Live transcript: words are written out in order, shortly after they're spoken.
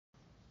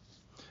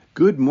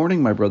Good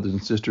morning, my brothers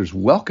and sisters.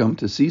 Welcome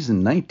to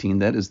season 19.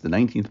 That is the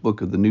 19th book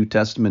of the New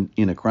Testament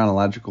in a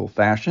chronological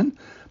fashion.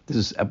 This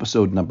is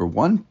episode number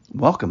 1.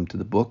 Welcome to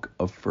the book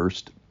of 1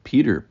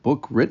 Peter,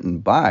 book written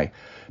by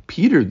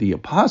Peter the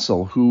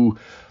Apostle, who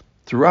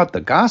throughout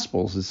the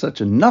Gospels is such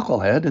a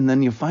knucklehead, and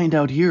then you find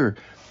out here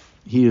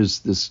he is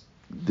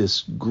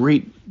this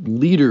great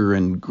leader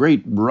and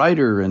great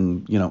writer,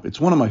 and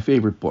it's one of my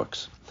favorite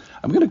books.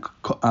 I'm going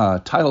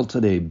to title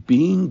today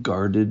Being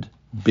Guarded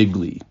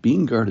BIGLY.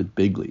 Being Guarded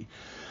BIGLY.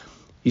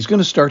 He's going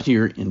to start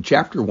here in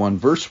chapter 1,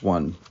 verse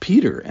 1.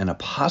 Peter, an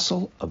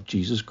apostle of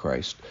Jesus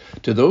Christ,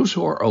 to those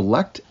who are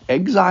elect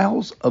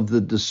exiles of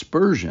the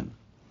dispersion.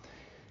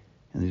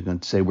 And he's going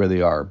to say where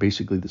they are.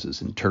 Basically, this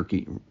is in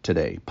Turkey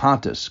today.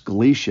 Pontus,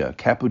 Galatia,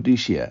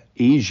 Cappadocia,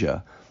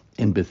 Asia,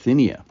 and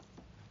Bithynia.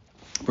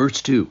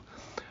 Verse 2.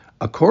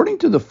 According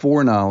to the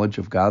foreknowledge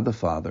of God the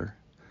Father,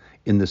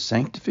 in the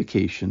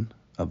sanctification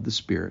of the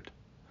Spirit,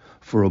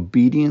 for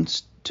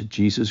obedience to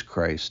Jesus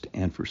Christ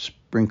and for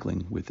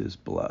sprinkling with his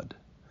blood.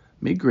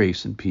 May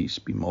grace and peace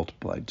be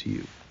multiplied to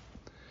you.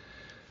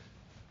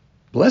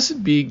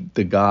 Blessed be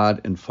the God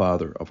and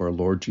Father of our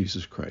Lord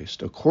Jesus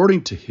Christ.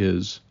 According to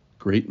his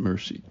great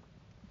mercy,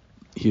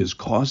 he has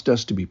caused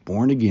us to be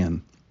born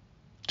again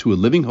to a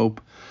living hope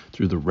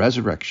through the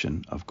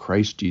resurrection of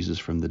Christ Jesus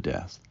from the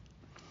dead,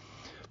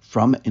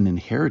 from an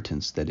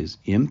inheritance that is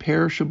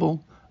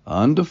imperishable,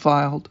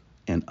 undefiled,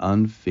 and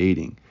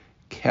unfading,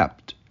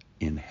 kept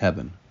in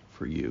heaven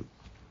for you,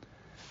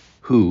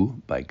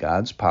 who by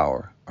God's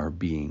power are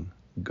being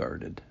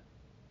guarded.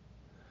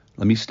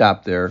 Let me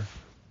stop there.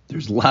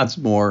 There's lots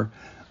more.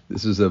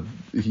 This is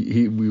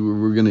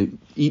we're going to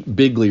eat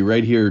BIGLY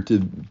right here to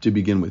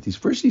begin with.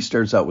 He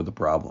starts out with a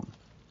problem.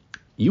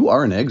 You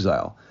are an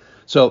exile.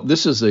 So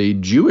this is a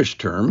Jewish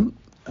term,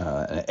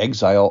 an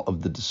exile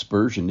of the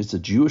dispersion. It's a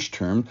Jewish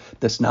term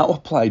that's now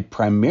applied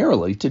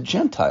primarily to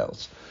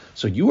Gentiles.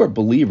 So you are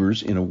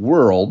believers in a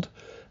world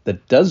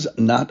that does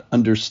not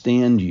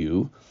understand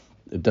you,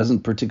 it doesn't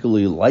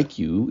particularly like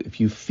you.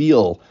 If you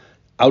feel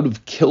out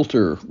of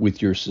kilter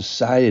with your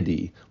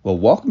society, well,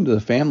 welcome to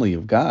the family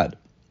of God.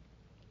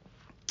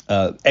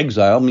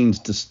 Exile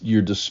means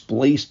you're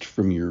displaced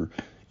from your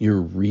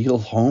real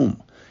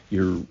home,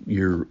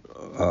 your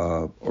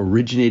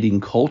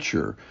originating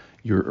culture,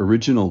 your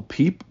original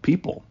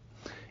people.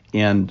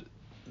 And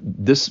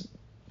this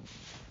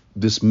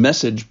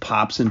message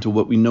pops into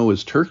what we know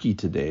as Turkey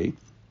today.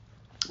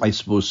 I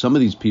suppose some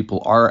of these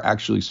people are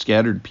actually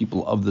scattered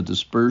people of the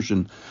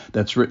dispersion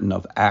that's written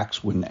of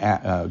Acts when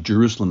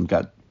Jerusalem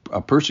got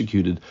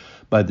persecuted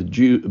by the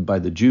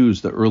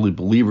Jews. The early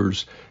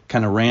believers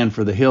kind of ran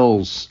for the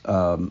hills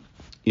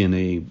in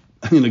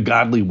a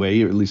godly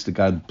way, or at least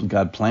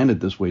God planned it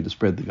this way to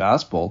spread the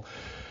gospel.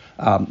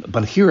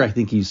 But here I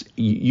think he's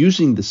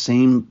using the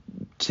same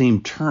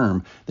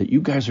term, that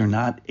you guys are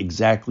not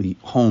exactly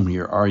home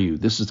here, are you?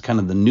 This is kind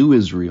of the new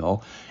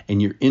Israel, and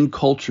you're in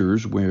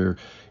cultures where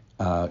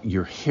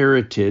your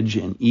heritage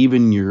and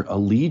even your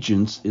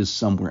allegiance is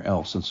somewhere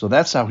else. And so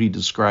that's how he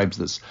describes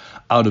this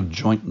out of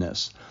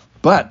jointness.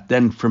 But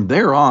then from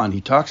there on,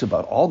 he talks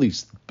about all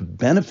these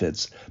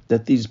benefits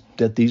that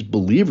these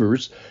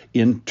believers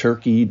in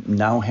Turkey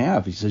now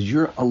have. He says,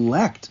 you're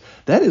elect.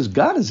 That is,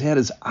 God has had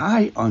his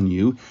eye on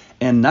you,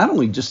 and not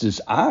only just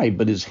his eye,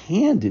 but his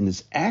hand and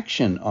his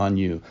action on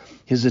you.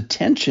 His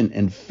attention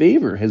and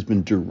favor has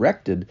been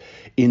directed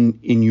in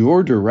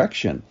your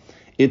direction.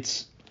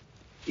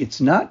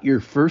 It's not your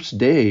first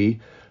day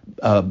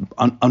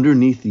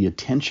underneath the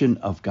attention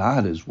of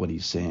God, is what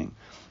he's saying.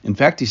 In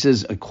fact, he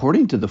says,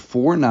 according to the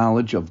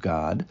foreknowledge of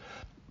God,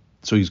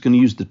 so he's going to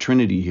use the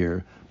Trinity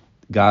here,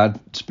 God,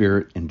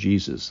 Spirit, and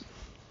Jesus.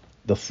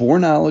 The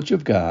foreknowledge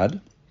of God,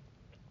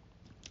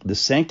 the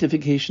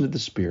sanctification of the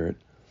Spirit,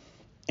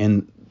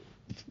 and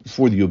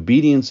for the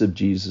obedience of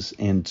Jesus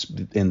and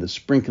the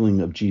sprinkling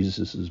of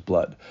Jesus'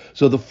 blood.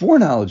 So the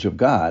foreknowledge of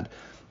God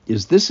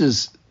is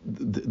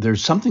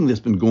there's something that's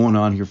been going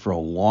on here for a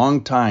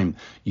long time,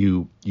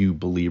 you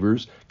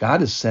believers.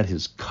 God has set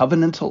his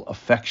covenantal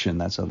affection,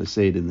 that's how they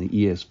say it in the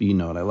ESV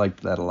note. I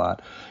liked that a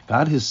lot.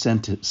 God has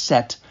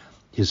set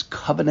his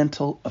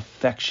covenantal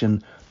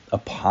affection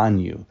upon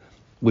you,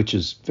 which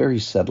is very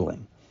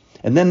settling.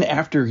 And then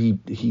after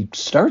he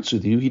starts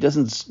with you, he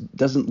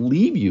doesn't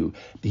leave you.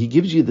 He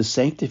gives you the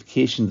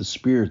sanctification of the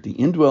Spirit, the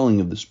indwelling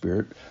of the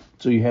Spirit.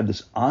 So you have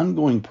this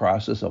ongoing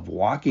process of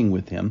walking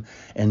with him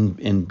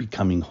and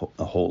becoming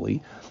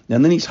holy.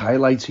 And then he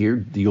highlights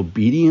here the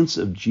obedience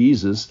of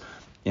Jesus.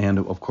 And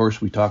of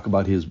course, we talk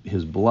about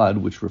his blood,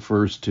 which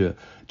refers to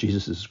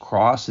Jesus'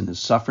 cross and his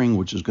suffering,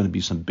 which is going to be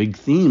some big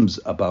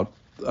themes about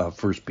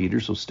 1 Peter.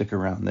 So stick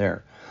around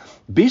there.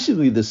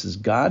 Basically, this is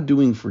God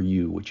doing for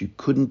you what you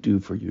couldn't do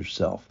for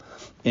yourself,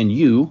 and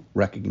you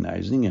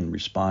recognizing and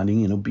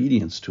responding in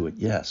obedience to it.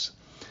 Yes.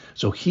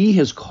 So he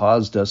has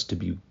caused us to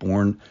be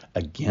born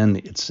again,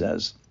 it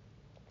says.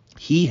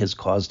 He has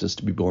caused us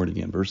to be born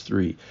again. Verse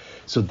 3.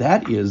 So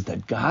that is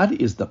that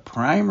God is the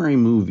primary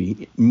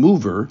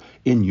mover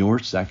in your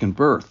second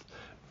birth.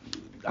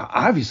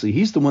 obviously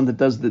he's the one that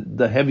does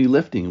the heavy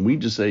lifting, and we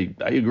just say,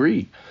 I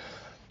agree.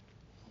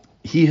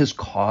 He has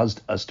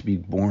caused us to be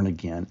born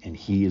again, and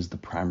he is the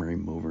primary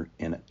mover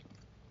in it.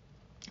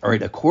 All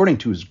right, according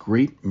to his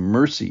great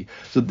mercy.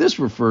 So this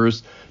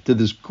refers to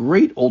this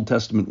great Old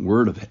Testament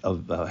word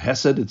of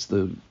hesed. It's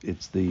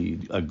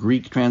the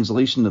Greek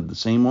translation of the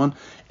same one,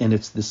 and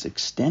it's this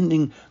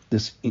extending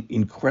this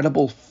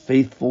incredible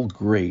faithful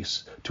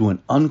grace to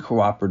an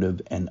uncooperative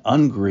and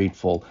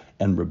ungrateful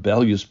and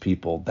rebellious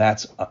people.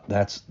 That's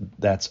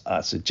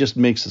us. It just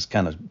makes us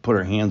kind of put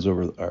our hands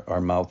over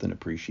our mouth in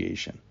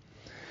appreciation.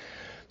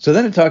 So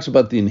then it talks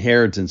about the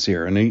inheritance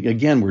here. And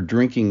again, we're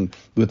drinking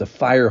with a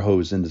fire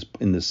hose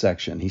in this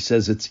section. He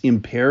says it's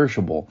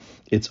imperishable,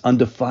 it's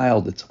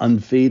undefiled, it's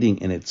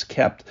unfading, and it's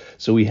kept.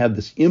 So we have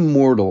this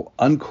immortal,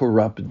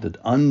 uncorrupted,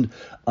 undecaying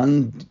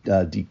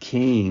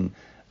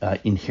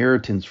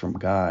inheritance from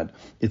God.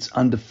 It's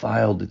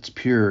undefiled, it's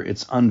pure,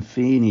 it's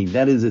unfading.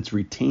 That is, it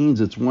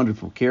retains its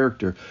wonderful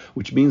character,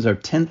 which means our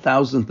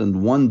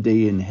 10,001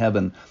 day in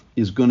heaven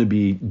is going to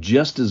be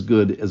just as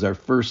good as our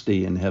first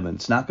day in heaven.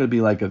 It's not going to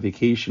be like a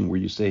vacation where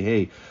you say,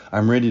 hey,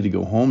 I'm ready to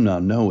go home now.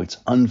 No, it's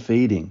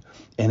unfading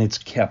and it's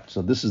kept.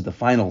 So this is the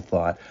final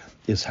thought,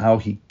 is how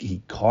he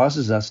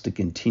causes us to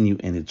continue,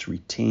 and it's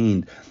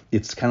retained.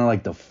 It's kind of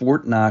like the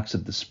Fort Knox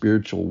of the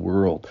spiritual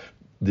world.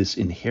 This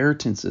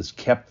inheritance is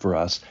kept for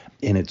us,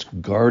 and it's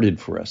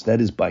guarded for us.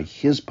 That is by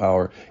his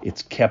power.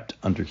 It's kept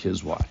under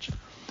his watch.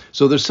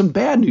 So there's some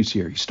bad news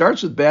here. He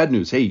starts with bad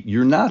news. Hey,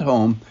 you're not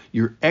home.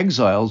 You're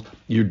exiles.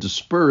 You're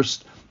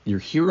dispersed. You're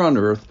here on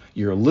earth.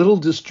 You're a little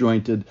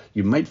disjointed.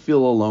 You might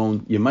feel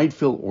alone. You might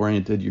feel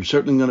oriented. You're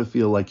certainly going to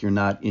feel like you're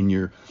not in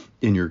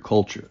your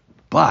culture.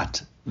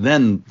 But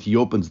then he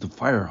opens the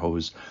fire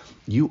hose.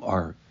 You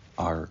are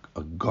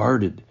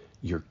guarded.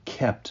 You're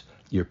kept.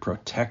 You're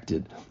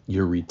protected.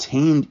 You're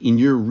retained in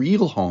your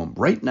real home.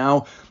 Right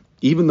now,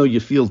 even though you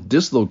feel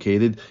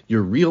dislocated,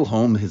 your real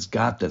home has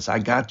got this. I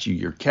got you.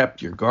 You're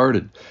kept. You're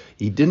guarded.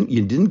 You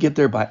didn't get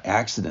there by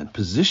accident.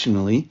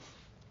 Positionally,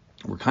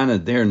 we're kind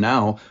of there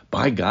now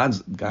by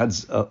God's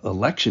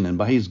election and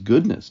by his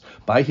goodness,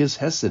 by his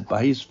hesed,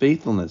 by his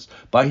faithfulness,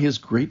 by his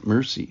great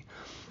mercy.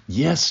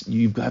 Yes,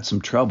 you've got some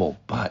trouble,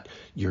 but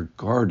you're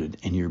guarded,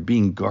 and you're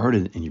being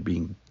guarded, and you're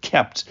being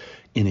kept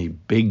in a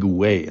big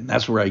way. And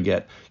that's where I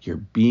get, you're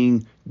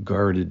being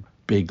guarded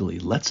bigly.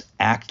 Let's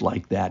act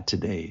like that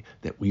today,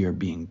 that we are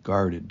being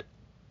guarded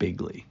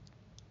bigly.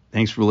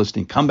 Thanks for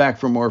listening. Come back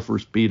for more 1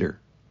 Peter.